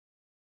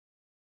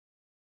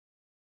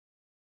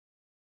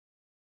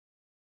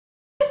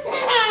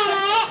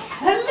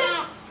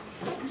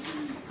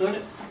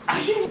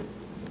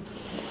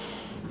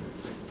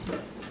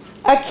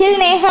Akhil,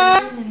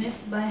 Neha.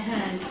 Minutes by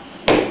hand.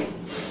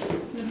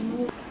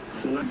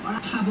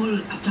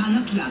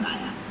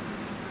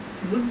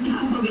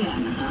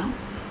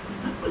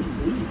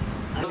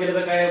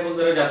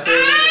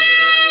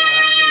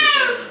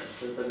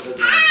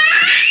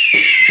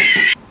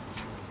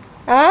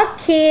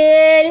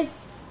 Akhil.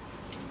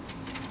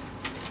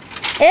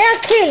 Hey,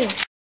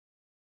 Akhil.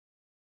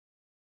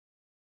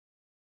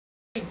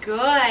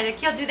 Good.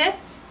 Akhil, do this.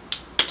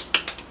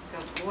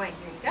 Good boy.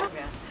 Here you go.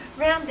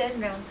 Round and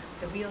round.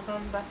 The wheels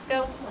on the bus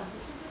go.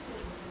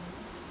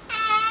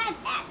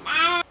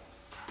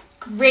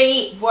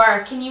 Great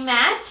work. Can you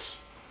match?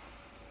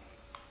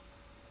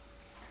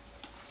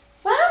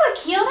 Wow,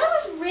 Akhil, that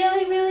was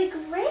really, really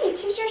great.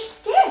 Here's your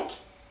stick.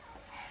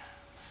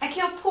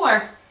 Akhil,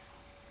 pour.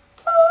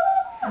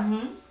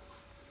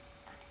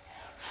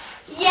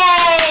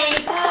 Yay!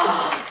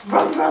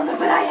 Run, run, look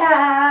what I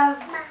have.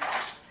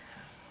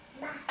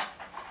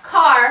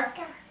 Car.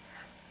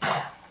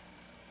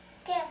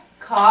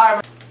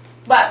 Car.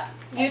 What?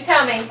 You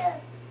tell me.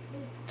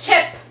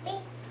 Chip.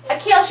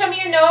 Akhil, show me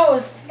your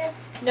nose.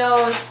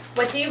 Nose.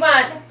 What do you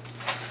want?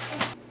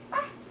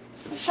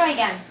 Let's try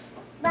again.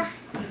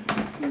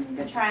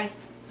 Good try.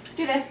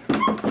 Do this.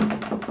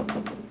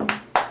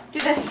 Do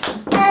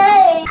this.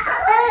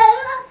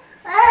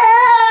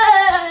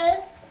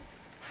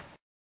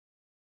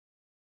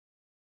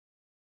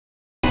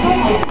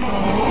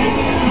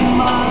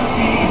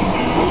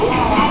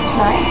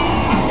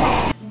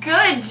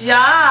 Good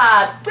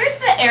job. Where's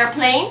the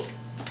airplane?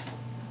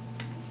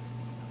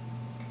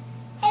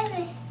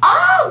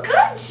 Oh,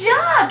 good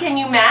job. Can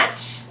you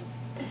match?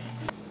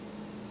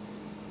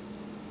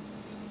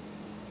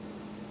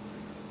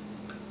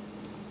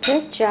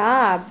 Good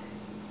job.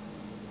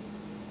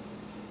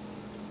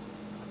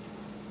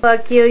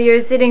 Akhil,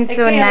 you're sitting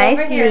so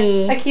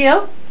nicely.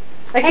 Akhil?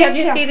 Akhil, do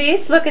you see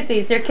these? Look at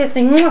these. They're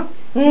kissing.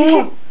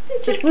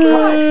 Just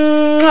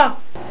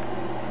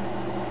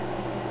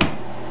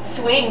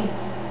swing.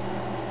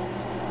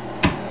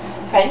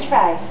 French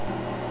fries.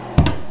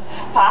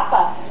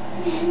 Papa.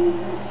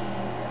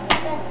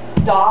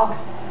 Dog.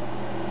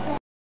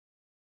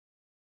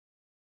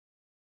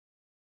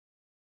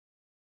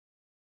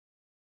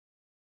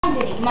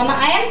 Mama,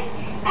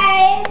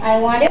 I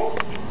want to.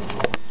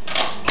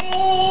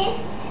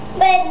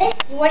 But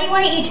what do you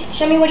want to eat?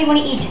 Show me what you want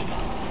to eat.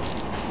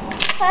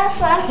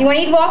 Waffle. You want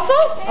to eat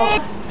waffle? Oh.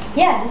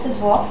 Yeah, this is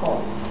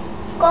waffle.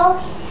 Cold.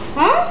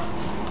 Huh?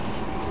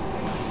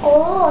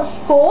 Cold.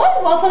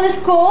 Cold? Waffle is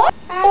cold?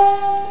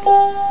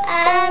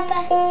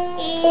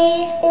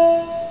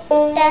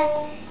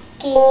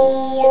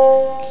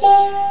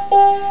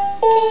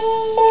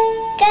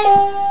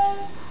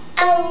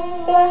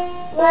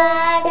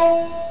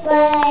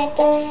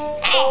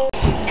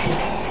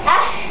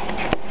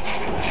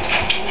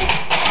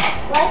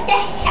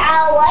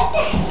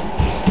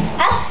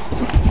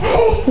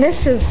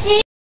 This is